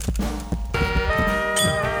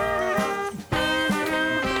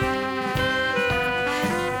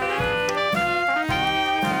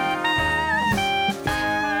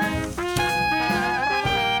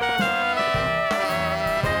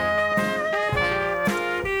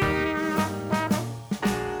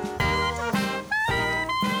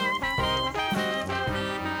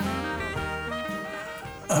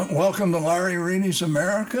Welcome to Larry Reedy's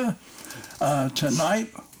America.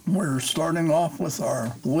 Tonight we're starting off with our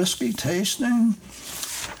whiskey tasting,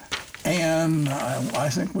 and I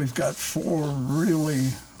think we've got four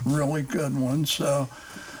really good ones. So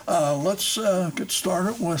let's get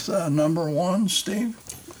started with number one, Steve.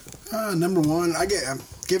 Number one, I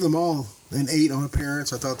gave them all an 8 on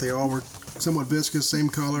appearance. I thought they all were somewhat viscous, same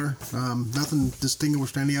color. Nothing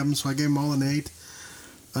distinguished any of them, so I gave them all an 8.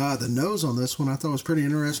 The nose on this one I thought was pretty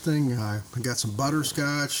interesting. I got some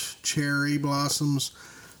butterscotch, cherry blossoms,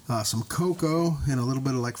 some cocoa, and a little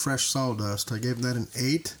bit of like fresh sawdust. I gave that an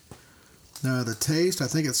 8. The taste, I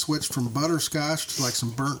think it switched from butterscotch to like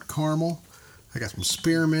some burnt caramel. I got some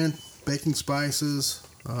spearmint, baking spices,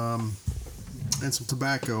 and some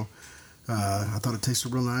tobacco. I thought it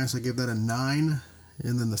tasted real nice. I gave that a 9.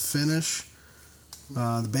 And then the finish,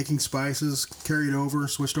 the baking spices carried over,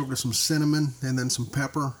 switched over to some cinnamon and then some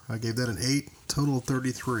pepper. I gave that an 8, total of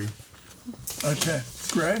 33. Okay,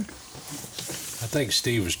 Greg? I think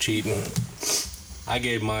Steve was cheating. I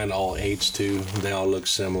gave mine all 8s too. They all look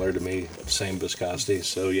similar to me, same viscosity.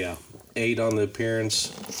 So yeah, 8 on the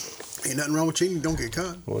appearance. Ain't nothing wrong with cheating, don't get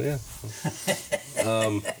caught. Well, yeah.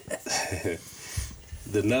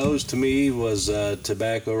 The nose to me was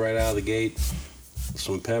tobacco right out of the gate.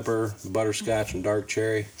 Some pepper, butterscotch, and dark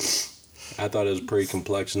cherry. I thought it was a pretty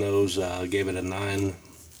complex nose. Gave it a 9.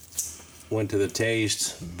 Went to the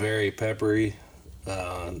taste, very peppery.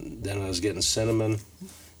 Then I was getting cinnamon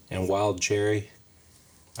and wild cherry.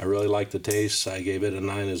 I really liked the taste. I gave it a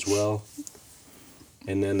 9 as well.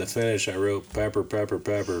 And then the finish, I wrote pepper, pepper,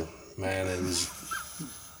 pepper. Man, it was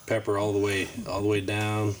pepper all the way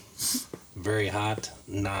down. Very hot,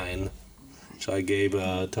 9. So I gave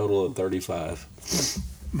a total of 35.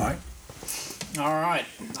 Mike? All right.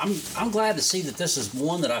 I'm glad to see that this is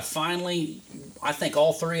one that I think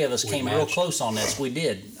all three of us came real close on this. We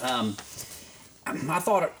did. I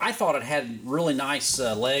thought it had really nice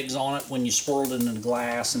legs on it when you swirled it in the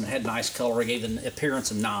glass, and it had nice color. I gave it an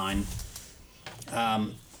appearance of 9.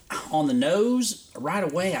 On the nose, right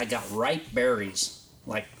away I got ripe berries,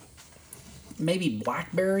 like maybe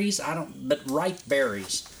blackberries. But ripe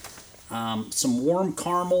berries. Some warm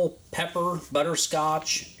caramel, pepper,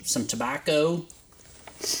 butterscotch, some tobacco.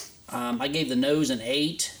 I gave the nose an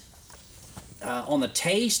 8. On the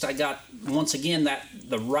taste, I got once again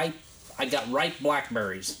I got ripe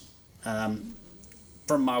blackberries. From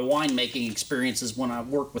my winemaking experiences when I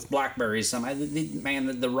worked with blackberries,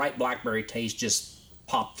 the ripe blackberry taste just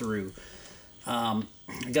popped through. I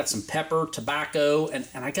got some pepper, tobacco, and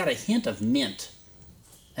I got a hint of mint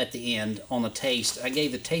at the end on the taste. I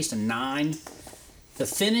gave the taste a 9. The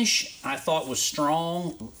finish I thought was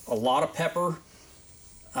strong, a lot of pepper.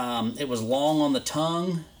 It was long on the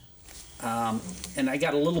tongue, and I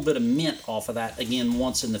got a little bit of mint off of that again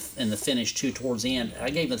once in the finish too towards the end. I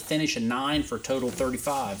gave the finish a 9 for a total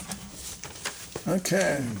 35.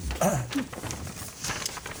 Okay.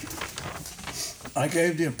 I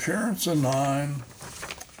gave the appearance a 9.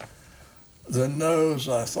 The nose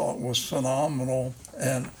I thought was phenomenal,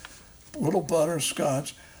 and little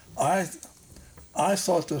butterscotch. I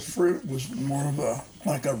thought the fruit was more of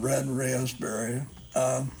like a red raspberry.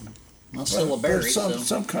 Well, still a berry.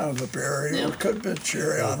 Some kind of a berry, yeah. Or it could have been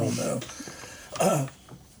cherry. I don't know. A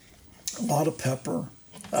lot of pepper.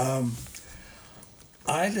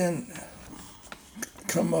 I didn't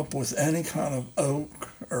come up with any kind of oak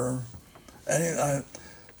or any.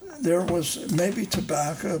 There was maybe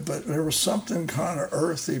tobacco, but there was something kind of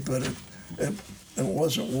earthy, but it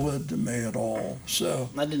wasn't wood to me at all. So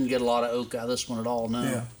I didn't get a lot of oak out of this one at all,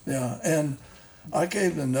 no. Yeah. And I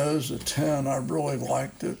gave the nose a 10. I really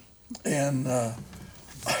liked it, and I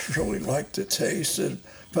really liked the taste. In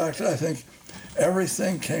fact, I think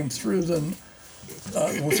everything came through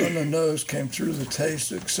was on the nose, came through the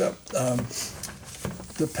taste, except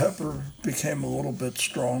the pepper became a little bit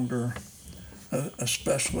stronger.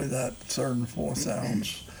 Especially that 3rd and 4th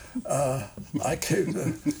ounce. I gave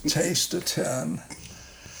the taste a 10,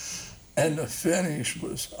 and the finish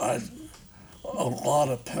was a lot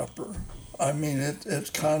of pepper. I mean, it's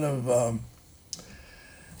kind of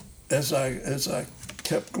as I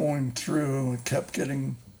kept going through, it kept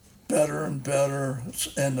getting better and better,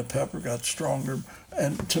 and the pepper got stronger.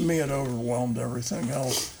 And to me, it overwhelmed everything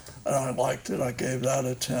else, and I liked it. I gave that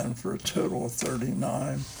a 10 for a total of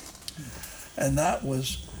 39. And that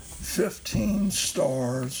was 15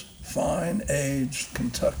 stars, fine aged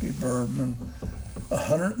Kentucky bourbon,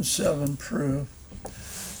 107 proof.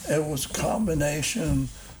 It was a combination.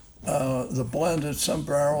 The blended, some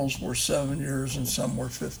barrels were 7 years and some were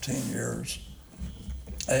 15 years.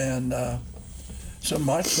 And So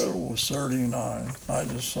my total was 39. I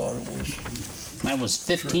just thought it was That was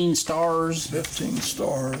 15 stars. 15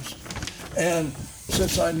 stars. And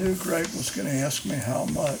since I knew Greg was going to ask me how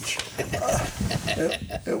much,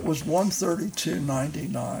 it was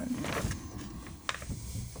 $132.99.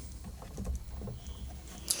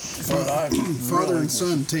 But I Father really and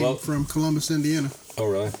son team Well- from Columbus, Indiana. Oh,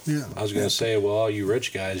 really? Yeah. I was going to say, well, all you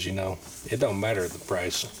rich guys, you know, it don't matter the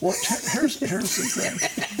price. Well, here's the thing.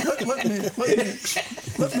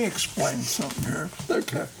 Let me explain something here.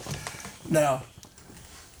 Okay. Now,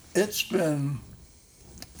 it's been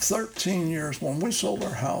 13 years. When we sold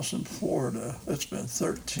our house in Florida, it's been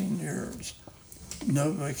 13 years.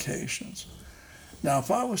 No vacations. Now,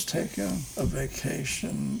 if I was taking a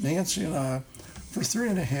vacation, Nancy and I, for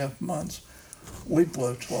 3.5 months, we'd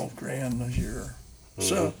blow 12 grand a year.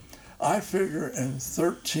 So I figure in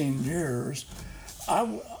 13 years, I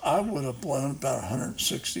would have blown about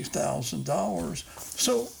 $160,000.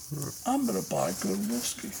 So I'm going to buy good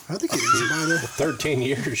whiskey. I think it is by the 13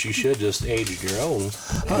 years, you should just aged your own.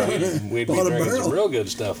 We'd be Bought a drinking barrel. some real good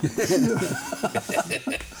stuff.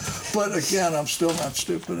 But again, I'm still not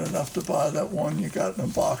stupid enough to buy that one you got in a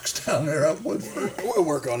box down there at Woodford. We'll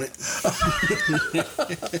work on it.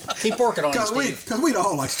 Keep working on it, Steve. Because we'd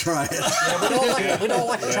all like to try it. Yeah, we'd all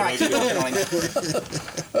like to try. Keep working on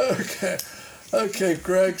it. Okay,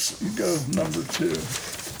 Greg, you go number 2.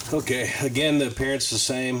 Okay, again, the appearance the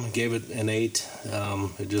same. Gave it an 8.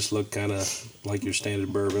 It just looked kind of like your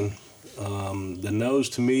standard bourbon. The nose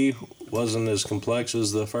to me wasn't as complex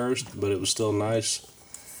as the first, but it was still nice.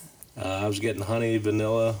 I was getting honey,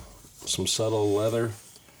 vanilla, some subtle leather.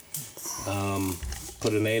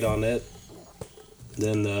 Put an 8 on it.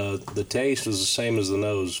 Then the taste was the same as the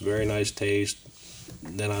nose. Very nice taste.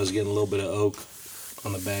 Then I was getting a little bit of oak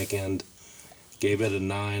on the back end. Gave it a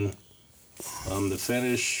 9. The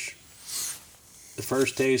finish, the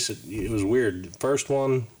first taste, it was weird. The first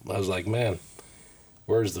one, I was like, man,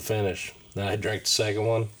 where's the finish? Then I drank the second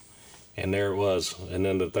one, and there it was. And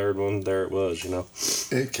then the third one, there it was, you know.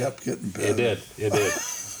 It kept getting better. It did.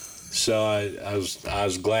 So I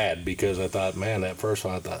was glad because I thought, man, that first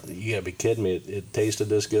one, I thought, you gotta be kidding me. It tasted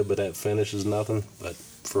this good, but that finish is nothing. But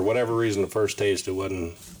for whatever reason, the first taste, it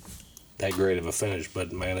wasn't that great of a finish,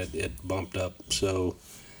 but man, it bumped up. So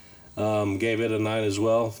gave it a 9 as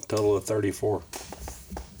well, total of 34.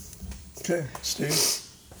 Okay, Steve.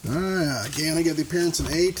 Again, I gave the appearance an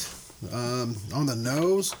 8. On the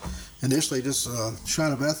nose, initially just a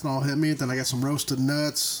shot of ethanol hit me. Then I got some roasted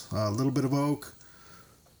nuts, a little bit of oak,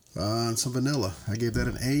 and some vanilla. I gave that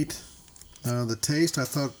an 8. The taste, I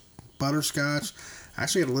thought butterscotch. I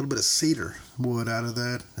actually got a little bit of cedar wood out of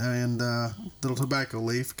that, and little tobacco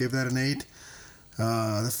leaf. Gave that an 8.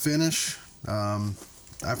 The finish, I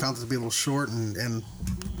found it to be a little short, and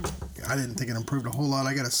I didn't think it improved a whole lot.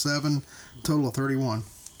 I got a 7, total of 31.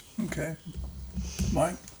 Okay.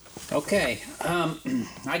 Mike? Okay,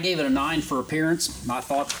 I gave it a 9 for appearance. I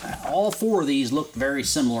thought all 4 of these looked very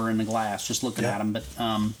similar in the glass, just looking at them. But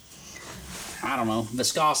I don't know,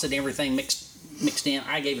 viscosity, everything mixed in.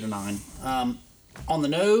 I gave it a 9. On the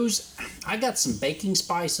nose, I got some baking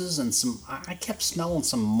spices and I kept smelling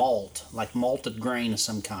some malt, like malted grain of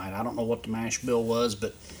some kind. I don't know what the mash bill was,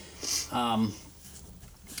 but I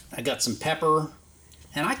got some pepper,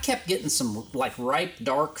 and I kept getting some like ripe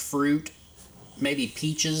dark fruit, maybe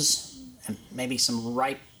peaches, and maybe some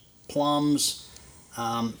ripe plums.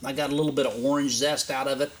 I got a little bit of orange zest out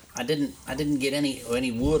of it. I didn't get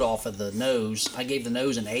any wood off of the nose. I gave the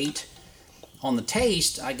nose an 8. On the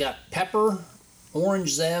taste, I got pepper, orange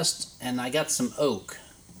zest, and I got some oak.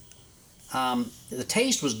 The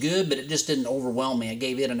taste was good, but it just didn't overwhelm me. I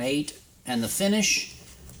gave it an 8. And the finish,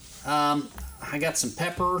 I got some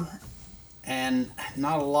pepper and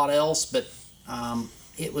not a lot else, but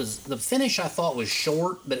it was, the finish I thought was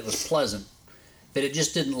short, but it was pleasant. But it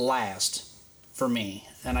just didn't last for me.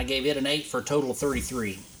 And I gave it an 8 for a total of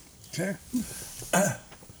 33. Okay.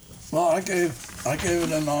 Well, I gave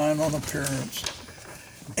it a 9 on appearance.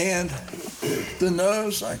 And the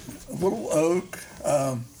nose, a little oak,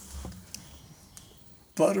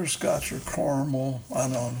 butterscotch or caramel, I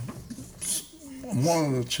don't know, one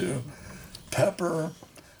of the two. Pepper,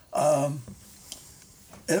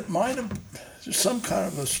 it might have, some kind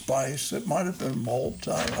of a spice, it might have been malt,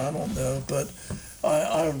 I don't know, but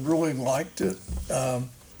I really liked it. In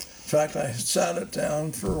fact, I sat it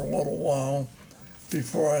down for a little while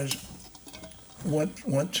before I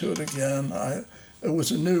went to it again. It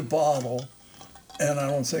was a new bottle, and I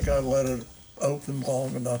don't think I let it open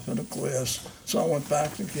long enough in a glass. So I went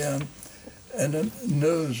back again, and it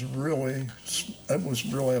was really a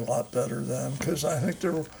lot better then, because I think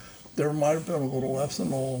there there might have been a little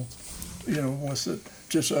ethanol, with it,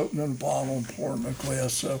 just opening the bottle and pouring a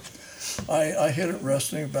glass. So I hit it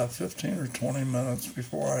resting about 15 or 20 minutes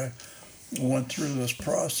before I went through this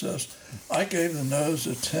process. I gave the nose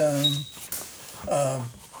a 10.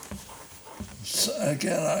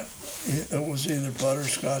 Again, it was either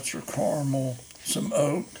butterscotch or caramel, some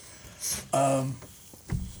oak,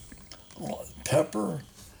 pepper.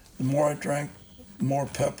 The more I drank, the more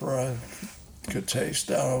pepper I could taste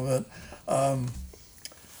out of it.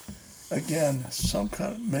 Again, some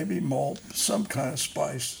kind of, maybe malt, some kind of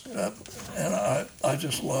spice. And I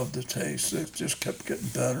just loved the taste. It just kept getting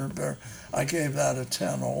better and better. I gave that a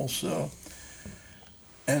 10 also.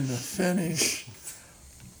 And the finish,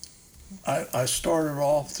 I started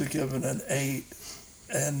off to give it an 8.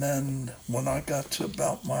 And then when I got to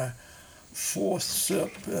about my 4th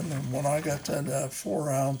sip, and then when I got to that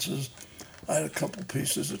 4 ounces, I had a couple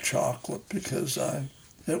pieces of chocolate because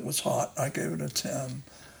it was hot. I gave it a 10.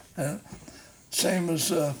 And same as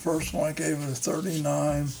the first one, I gave it a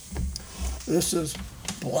 39. This is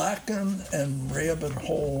Blackened and Rabbit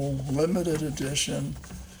Hole limited edition,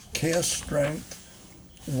 cast strength,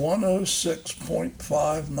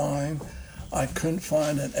 106.59. I couldn't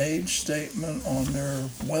find an age statement on their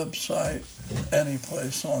website, any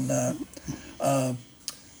place on that.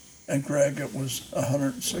 And Greg, it was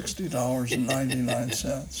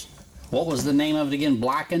 $160.99. What was the name of it again?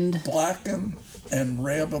 Blackened? Blackened and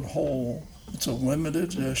Rabbit Hole. It's a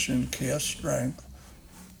limited edition, cast strength.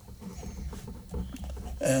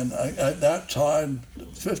 And that tied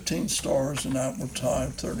 15 stars, and that would tie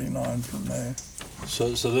 39 for me. So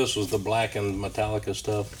this was the blackened Metallica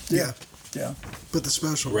stuff? Yeah. Yeah. But the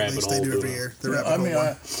special Rabbit release they do hole, every yeah. year. The Yeah, rabbit I hole mean,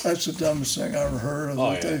 one. that's the dumbest thing I ever heard of.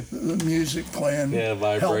 Oh, that yeah. the music playing. Yeah,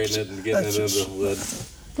 vibrating helps. it and getting That's it into just- the wood.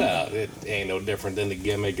 Well, it ain't no different than the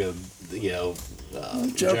gimmick of,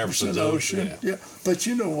 Jefferson Ocean. Yeah. Yeah, but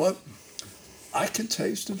you know what? I can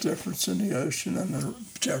taste the difference in the Ocean and the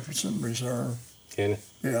Jefferson Reserve. Can you?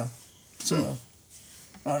 Yeah. So,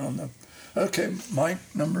 I don't know. Okay, Mike,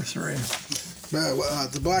 number 3.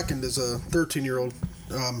 The Blackened is a 13-year-old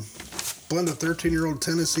blend of 13-year-old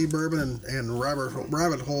Tennessee bourbon and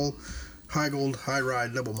Rabbit Hole High Gold High Rye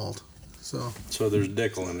double malt. So So there's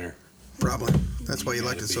Dickel in there. probably that's why you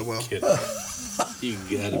liked it so well. You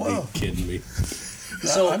gotta Wow. be kidding me.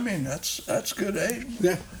 So- I mean, that's good age.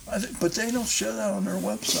 Yeah, But they don't show that on their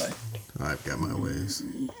website. I've got my ways.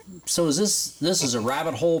 So is this is a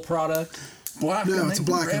Rabbit Hole product? Blackened, No, it's a they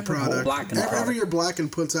do Blackened Rabbit Hole. product. Blackened product. Every year,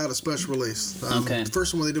 Blackened puts out a special release. Okay. The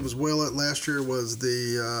first one they did was Will It. Last year was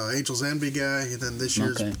the Angel's Envy guy, and then this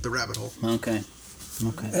year's Okay. the Rabbit Hole. Okay.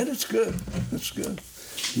 And it's good. It's good.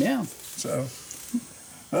 Yeah. So,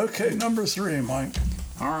 okay, number 3, Mike.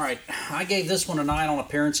 All right. I gave this one a 9 on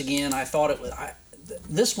appearance again. I thought it was.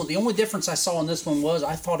 This one, the only difference I saw in this one was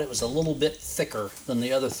I thought it was a little bit thicker than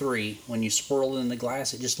the other 3. When you swirl it in the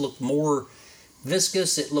glass, it just looked more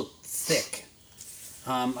viscous. It looked thick.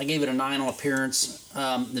 I gave it a 9 on appearance.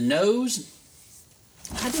 The nose,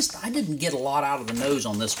 I didn't get a lot out of the nose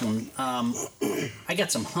on this one. I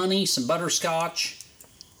got some honey, some butterscotch,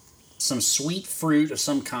 some sweet fruit of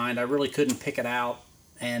some kind. I really couldn't pick it out.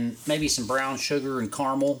 And maybe some brown sugar and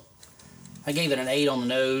caramel. I gave it an 8 on the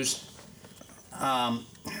nose. On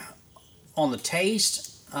the taste,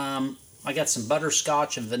 I got some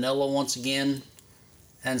butterscotch and vanilla once again,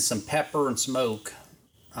 and some pepper and some oak.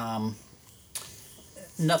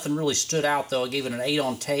 Nothing really stood out though. I gave it an 8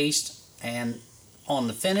 on taste, and on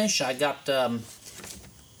the finish, I got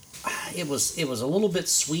it was a little bit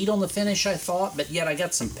sweet on the finish, I thought, but yet I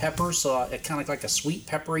got some pepper, so it kind of like a sweet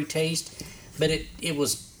peppery taste. But it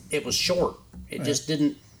was short. It just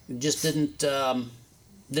didn't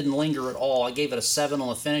linger at all. I gave it a 7 on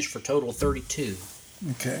the finish for a total of 32.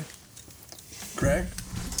 Okay. Greg?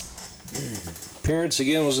 Appearance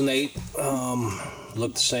again was an 8.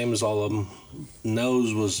 Looked the same as all of them.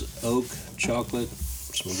 Nose was oak, chocolate,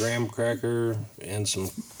 some graham cracker, and some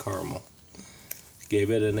caramel.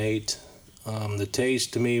 Gave it an 8. The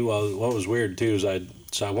taste to me, well, what was weird too is I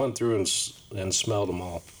went through and smelled them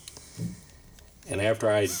all. And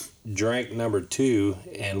after I drank number 2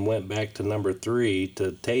 and went back to number 3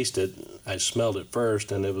 to taste it, I smelled it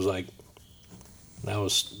first, and it was like, that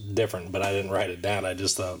was different, but I didn't write it down. I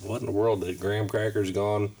just thought, what in the world, the graham crackers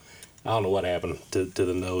gone? I don't know what happened to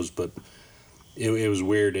the nose, but it was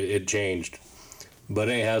weird. It changed. But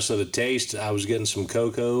anyhow, so the taste, I was getting some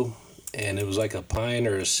cocoa, and it was like a pine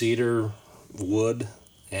or a cedar wood,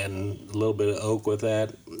 and a little bit of oak with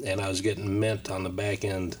that, and I was getting mint on the back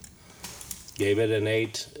end. Gave it an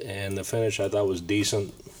 8, and the finish I thought was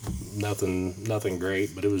decent. Nothing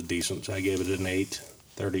great, but it was decent, so I gave it an 8.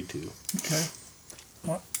 32. Okay.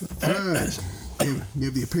 What?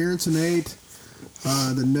 Give the appearance an 8.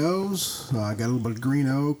 The nose, I got a little bit of green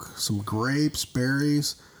oak, some grapes,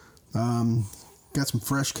 berries, got some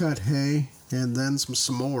fresh cut hay, and then some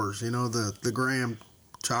s'mores. You know, the graham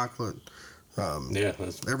chocolate. Yeah,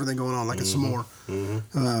 that's Everything going on like a s'more.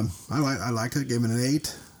 I liked it. Gave it an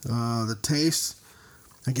 8. The taste,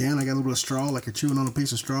 again, I got a little bit of straw, like you're chewing on a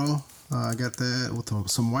piece of straw. I got that with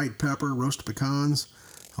some white pepper, roasted pecans.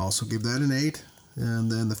 Also give that an 8.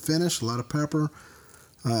 And then the finish, a lot of pepper.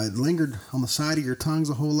 It lingered on the side of your tongues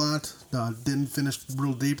a whole lot. Didn't finish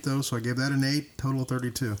real deep though, so I gave that an 8. Total of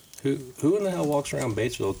 32. Who in the hell walks around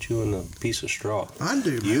Batesville chewing a piece of straw? I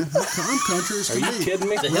do, man. I'm country as Are can you be. kidding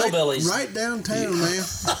me? The hillbillies. Right downtown, man.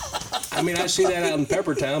 I mean, I see that out in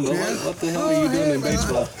Peppertown, but what the hell are you doing in man,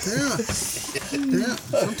 Batesville? Yeah.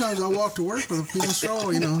 Sometimes I walk to work with a piece of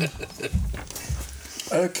straw, you know.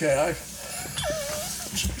 Okay,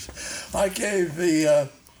 I gave the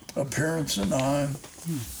appearance a 9.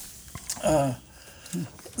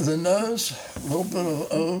 The nose, a little bit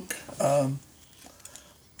of oak.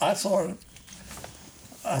 I thought it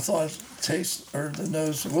tasted, or the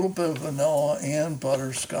nose, a little bit of vanilla and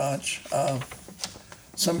butterscotch.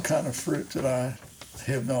 Some kind of fruit that I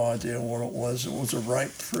have no idea what it was. It was a ripe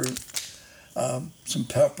fruit. Some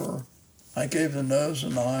pepper. I gave the nose a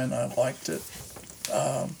 9. I liked it.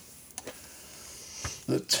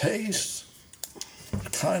 The taste,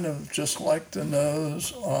 kind of just like the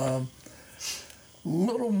nose.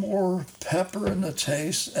 Little more pepper in the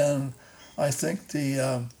taste, and I think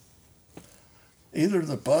the either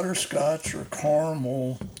the butterscotch or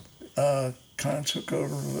caramel kind of took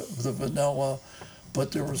over the vanilla,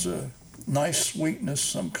 but there was a nice sweetness,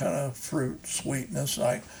 some kind of fruit sweetness.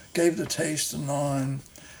 I gave the taste a 9.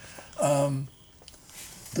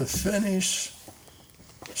 The finish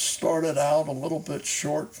started out a little bit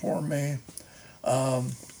short for me.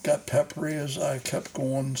 Got peppery as I kept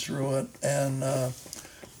going through it, and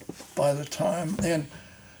by the time, and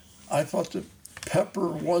I thought the pepper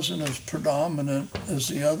wasn't as predominant as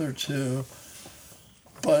the other two,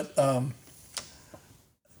 but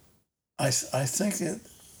I think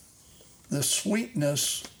the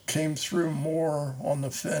sweetness came through more on the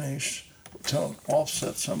finish to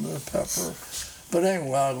offset some of the pepper. But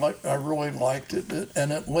anyway, I really liked it,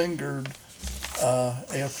 and it lingered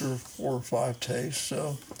after 4 or 5 tastes.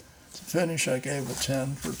 So to finish, I gave a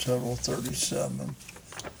 10 for a total of 37.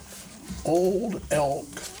 Old Elk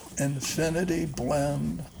Infinity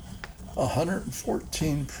Blend,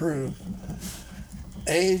 114 proof.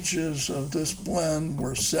 Ages of this blend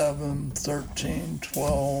were 7, 13,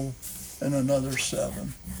 12, and another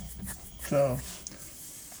 7. So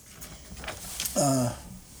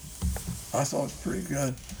I thought it was pretty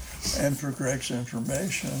good. And for Greg's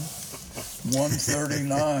information,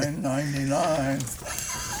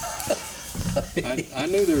 $139.99. I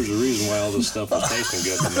knew there was a reason why all this stuff was tasting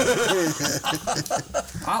good to me.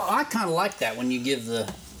 I kind of like that when you give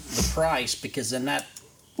the price, because then that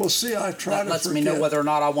Well, see, I try that to lets forget. me know whether or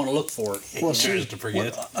not I want to look for it. Well, Tries see, to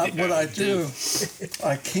forget. what I do,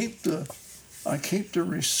 I keep the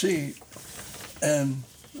receipt, and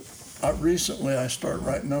recently I start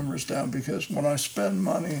writing numbers down, because when I spend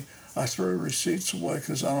money, I throw receipts away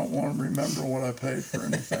because I don't want to remember what I paid for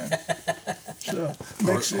anything. So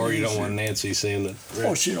makes it Or you don't easier. want Nancy seeing it.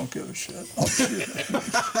 Oh, she don't give a shit. Oh,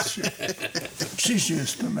 she's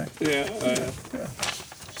used to me. Yeah.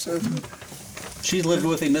 So, She's lived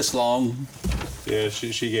with him this long. Yeah,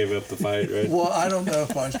 she gave up the fight, right? well, I don't know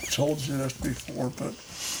if I told you this before, but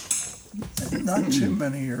not too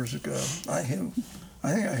many years ago, I think I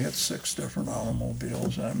had 6 different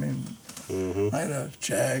automobiles. I mean, I had a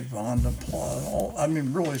Jag, Honda, Plot,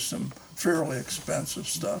 really some fairly expensive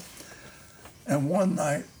stuff. And one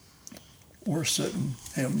night, we're sitting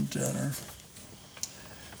having dinner,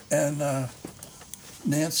 and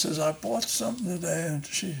Nancy says, I bought something today, and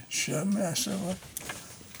she showed me. I said, well,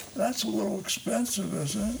 that's a little expensive,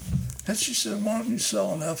 isn't it? And she said, why don't you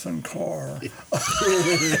sell an effing car?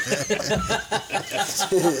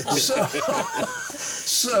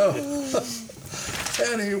 so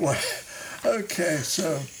anyway, okay,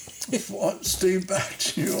 so Steve, back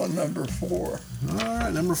to you on number 4. All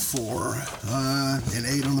right, number 4. An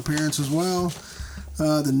 8 on the appearance as well.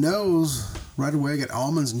 The nose, right away, I got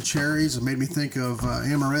almonds and cherries. It made me think of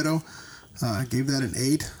amaretto. I gave that an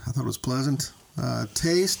 8. I thought it was pleasant.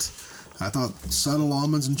 Taste, I thought subtle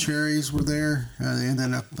almonds and cherries were there. And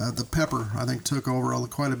then the pepper, I think, took over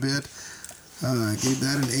quite a bit. I gave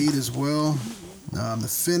that an 8 as well. The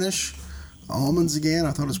finish, almonds again,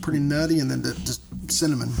 I thought it was pretty nutty, and then just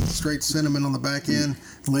cinnamon, straight cinnamon on the back end.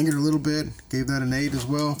 Lingered a little bit. Gave that an 8 as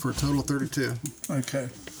well for a total of 32. Okay.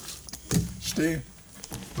 Steve?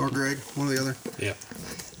 Or Greg, one or the other. Yeah.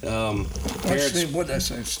 Steve, what did I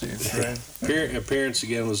say, Steve? Greg? Appearance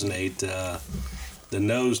again was an 8. The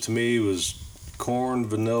nose to me was corn,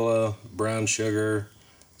 vanilla, brown sugar,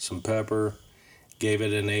 some pepper. Gave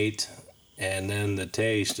it an 8. And then the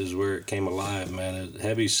taste is where it came alive, man.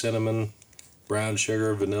 Heavy cinnamon, brown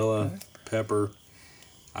sugar, vanilla, pepper.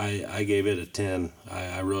 I gave it a 10.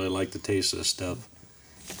 I really like the taste of this stuff.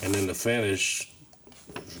 And then the finish,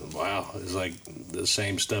 wow, it's like the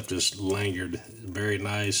same stuff just lingered. Very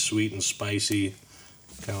nice, sweet and spicy,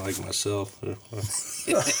 kind of like myself.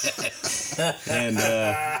 And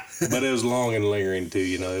but it was long and lingering too.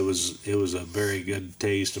 You know, it was a very good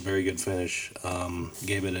taste, a very good finish.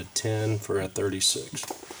 Gave it a 10 for a 36.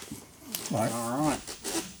 Right. All right.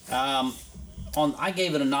 I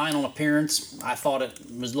gave it a 9 on appearance. I thought it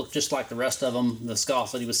looked just like the rest of them. The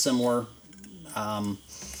viscosity was similar. On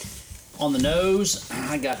the nose,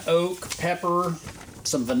 I got oak, pepper,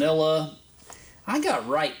 some vanilla. I got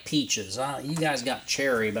ripe peaches. You guys got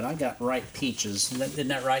cherry, but I got ripe peaches. Isn't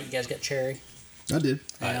that right? You guys got cherry? I did.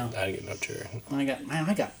 Yeah. I didn't get no cherry. I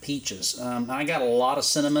got peaches. I got a lot of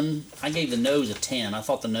cinnamon. I gave the nose a 10. I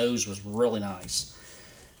thought the nose was really nice.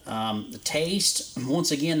 The taste,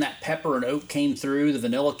 once again, that pepper and oak came through. The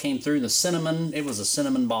vanilla came through. The cinnamon, it was a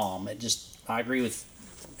cinnamon bomb. I agree with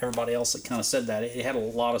everybody else that kind of said that. It had a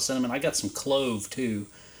lot of cinnamon. I got some clove too.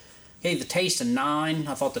 Gave the taste a 9.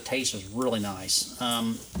 I thought the taste was really nice.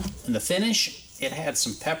 And the finish, it had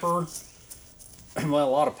some pepper, well, a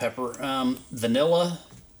lot of pepper, vanilla,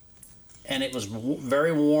 and it was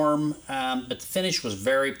very warm. But the finish was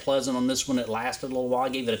very pleasant on this one. It lasted a little while. I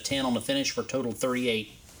gave it a 10 on the finish for a total of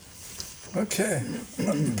 38. Okay.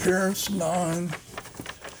 Appearance 9.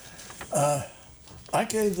 I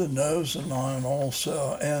gave the nose a 9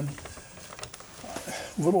 also, and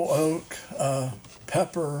little oak,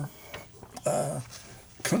 pepper.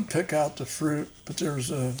 Couldn't pick out the fruit, but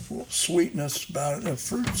there's a sweetness about it, a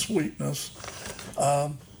fruit sweetness.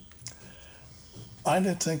 I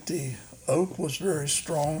didn't think the oak was very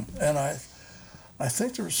strong, and I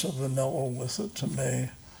think there was some vanilla with it to me.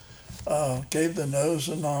 Gave the nose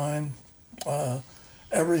a 9.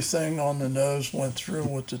 Everything on the nose went through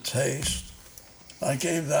with the taste. I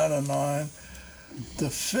gave that a 9. The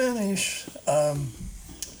finish,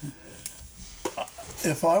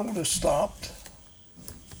 if I would have stopped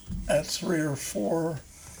at 3 or 4,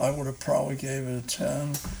 I would have probably gave it a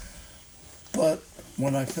 10. But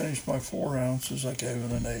when I finished my 4 ounces, I gave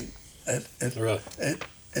it an 8. Really?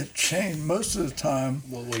 It changed most of the time.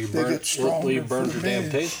 Well, you they get stronger you burned for your damn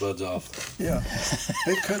me. taste buds off. Yeah,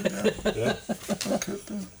 it could have. Yeah. It could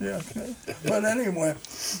have. Yeah. Okay. But anyway,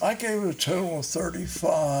 I gave it a total of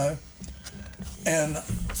 35, and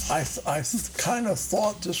I kind of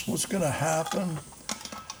thought this was going to happen.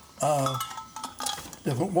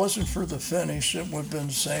 If it wasn't for the finish, it would have been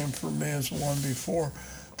the same for me as the one before.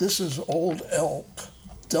 This is Old Elk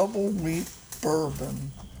double wheat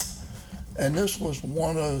bourbon, and this was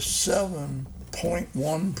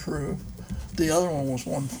 107.1 proof. The other one was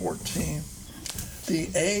 114. The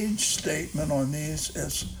age statement on these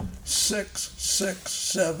is 6,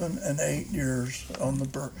 7, and 8 years on the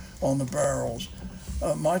barrels.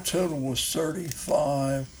 My total was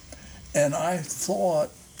 35, and I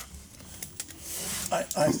thought. I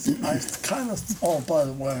kind of. Oh, by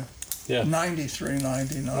the way, Yeah. 93,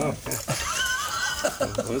 99. Oh, yeah.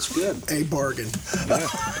 Well, that's good. A bargain. Yeah.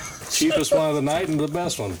 Cheapest one of the night and the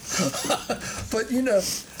best one. But you know,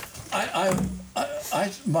 I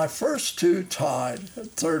my first 2 tied at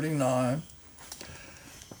 39.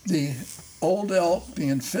 The Old Elk, the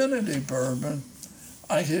Infinity Bourbon,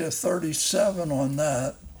 I hit a 37 on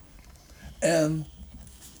that, and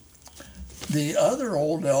the other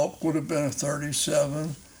Old Elk would have been a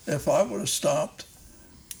 37 if I would have stopped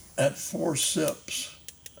at 4 sips.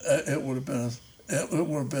 It would have been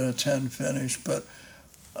a 10 finish. But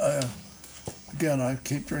again, I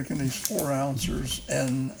keep drinking these 4 ounces,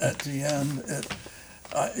 and at the end,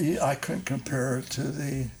 I couldn't compare it to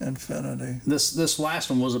the Infinity. This last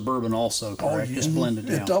one was a bourbon also, correct? yeah. Just blended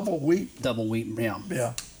down. Double wheat. Double wheat, yeah.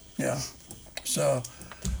 Yeah. So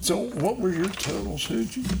what were your totals?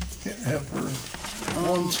 Who'd you have for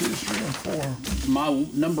 1, 2, 3, and 4? My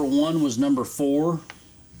number 1 was number 4.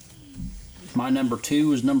 My number 2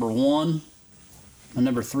 was number 1. My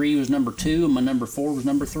number 3 was number 2, and my number 4 was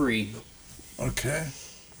number 3. Okay.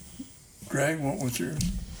 Greg, what was yours?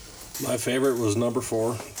 My favorite was number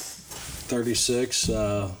 4, 36.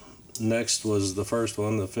 Next was the first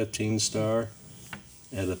one, the 15 star,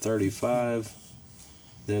 at a 35.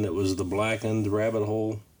 Then it was the Blackened Rabbit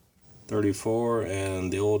Hole, 34,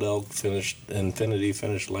 and the Old Elk Infinity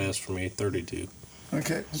finished last for me, 32.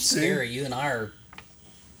 Okay. It's Steve? scary. You and I are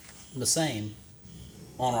the same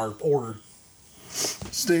on our order.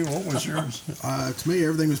 Steve, what was yours? To me,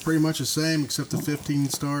 everything was pretty much the same except the 15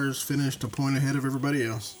 stars finished a point ahead of everybody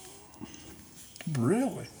else.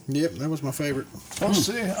 Really? Yep, that was my favorite. Well,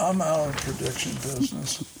 see, I'm out of prediction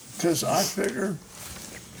business because I figure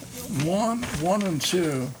one and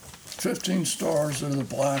two, 15 stars are the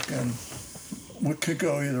black and we could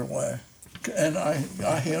go either way. And I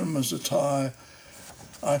hit them as a tie.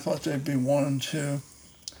 I thought they'd be 1 and 2.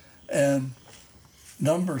 And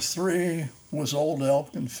number 3 was Old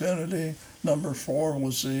Elk Infinity. Number 4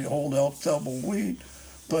 was the Old Elk Double Wheat.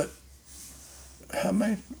 But how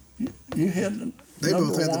many? You hit They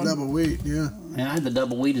number both had one, the double wheat, yeah. And I had the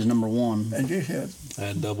double wheat as number 1. and you hit. I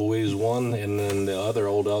had Double Wheat as 1, and then the other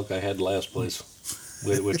Old Elk I had last place,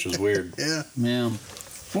 which was weird. Yeah. Yeah.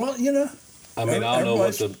 Well, you know. I mean, I don't know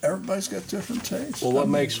what the... Everybody's got different tastes. Well, what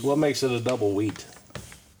makes it a double wheat?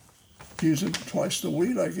 Using twice the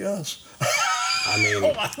wheat, I guess. I mean,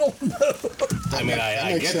 I don't know. I mean,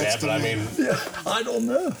 I makes get sense that, to but I me. mean, Yeah, I don't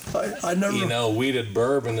know. I never. you know, wheated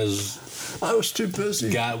bourbon has I was too busy.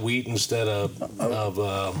 got wheat instead of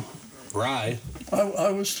rye. I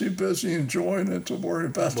was too busy enjoying it to worry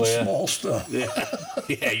about the Well, yeah. small stuff.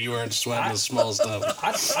 Yeah, you weren't sweating the small stuff.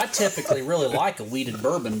 I typically really like a wheated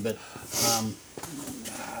bourbon, but I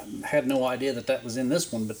had no idea that was in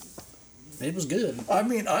this one, but it was good. I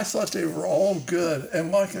mean, I thought they were all good,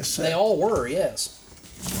 and like I They said, all were, yes.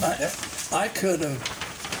 I could have.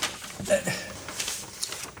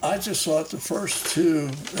 I just thought the first two,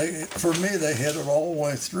 for me, they hit it all the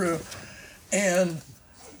way through, and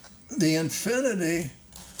the Infinity,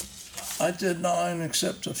 I did 9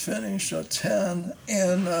 except a finish, a 10,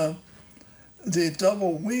 and the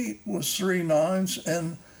Double Wheat was 3 9s,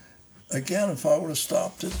 and again, if I would have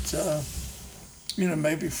stopped at,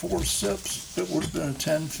 maybe 4 sips, it would have been a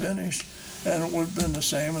 10 finish, and it would have been the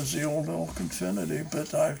same as the Old Elk Infinity,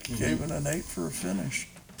 but I gave it an 8 for a finish.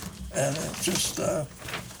 And it just, I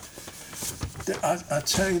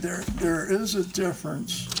tell you, there is a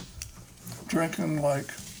difference drinking like,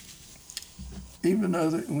 even though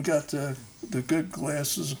we got the good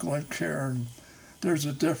glasses of Glencairn, there's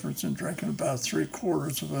a difference in drinking about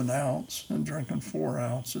 3/4 of an ounce and drinking 4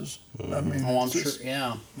 ounces. I mean, Oh, I'm it's sure. just-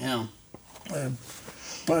 Yeah.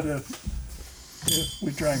 but if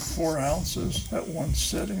we drank 4 ounces at one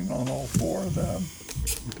sitting on all 4 of them,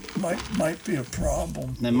 might be a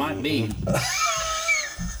problem. There might be.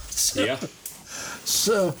 Yeah.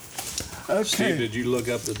 So, okay. Steve, did you look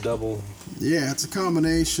up the double? Yeah, it's a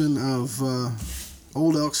combination of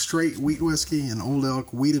Old Elk straight wheat whiskey and Old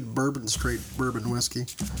Elk wheated bourbon straight bourbon whiskey.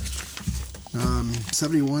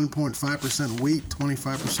 71.5% wheat,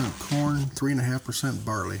 25% corn, 3.5%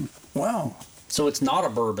 barley. Wow. So it's not a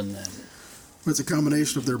bourbon then. It's a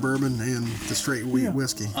combination of their bourbon and the straight wheat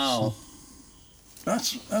whiskey. Oh,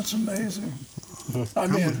 That's amazing. I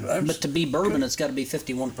mean, but to be bourbon, it's got to be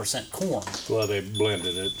 51% corn. Well, they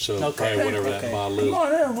blended it, so Okay. probably whatever Okay. that bottle come is.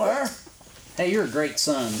 on in, Larry. Hey, you're a great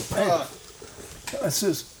son. This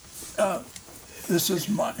is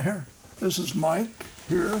Mike here. This is Mike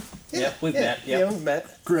here. Yep, we've met. Yeah, Yep. we've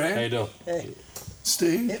met. Greg, How you doing? Hey,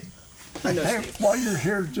 Steve. Yep. I know Hey, Steve. while you're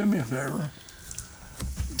here, do me a favor.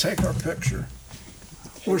 Take our picture.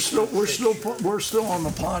 We're still on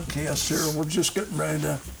the podcast here. We're just getting ready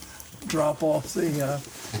to drop off the.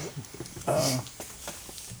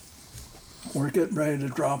 We're getting ready to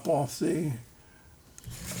drop off the.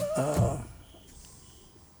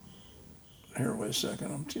 Here, wait a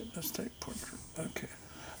second. Let's take a picture.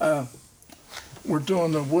 Okay. We're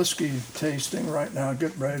doing the whiskey tasting right now.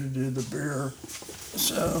 Getting ready to do the beer.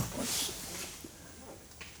 So let's.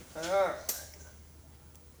 Alright,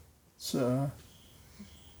 So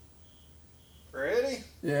ready?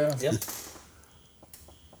 yeah. Yep.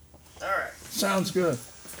 Alright. Sounds good.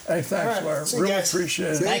 Hey, thanks, All right. Larry. See you Really guys.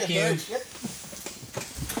 appreciate it. Thank you. Yep.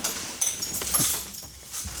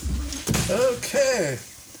 Okay.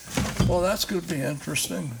 Well, that's going to be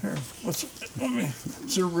interesting. Here,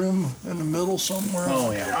 is there room in the middle somewhere?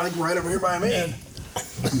 Oh yeah. I think right over here by me.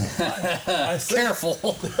 I think, Careful.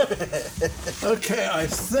 okay, I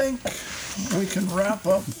think we can wrap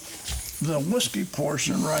up the whiskey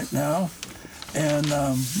portion right now, and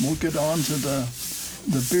we'll get on to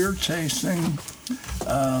the beer tasting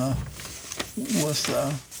with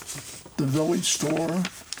the Village Store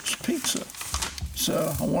Pizza.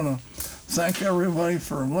 So I want to thank everybody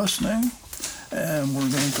for listening, and we're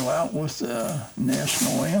going to go out with the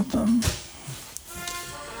national anthem.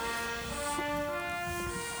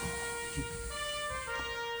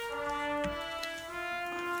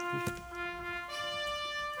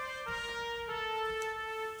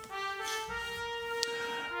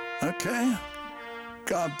 Okay.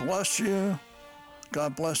 God bless you.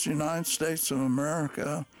 God bless the United States of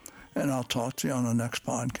America. And I'll talk to you on the next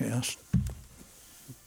podcast.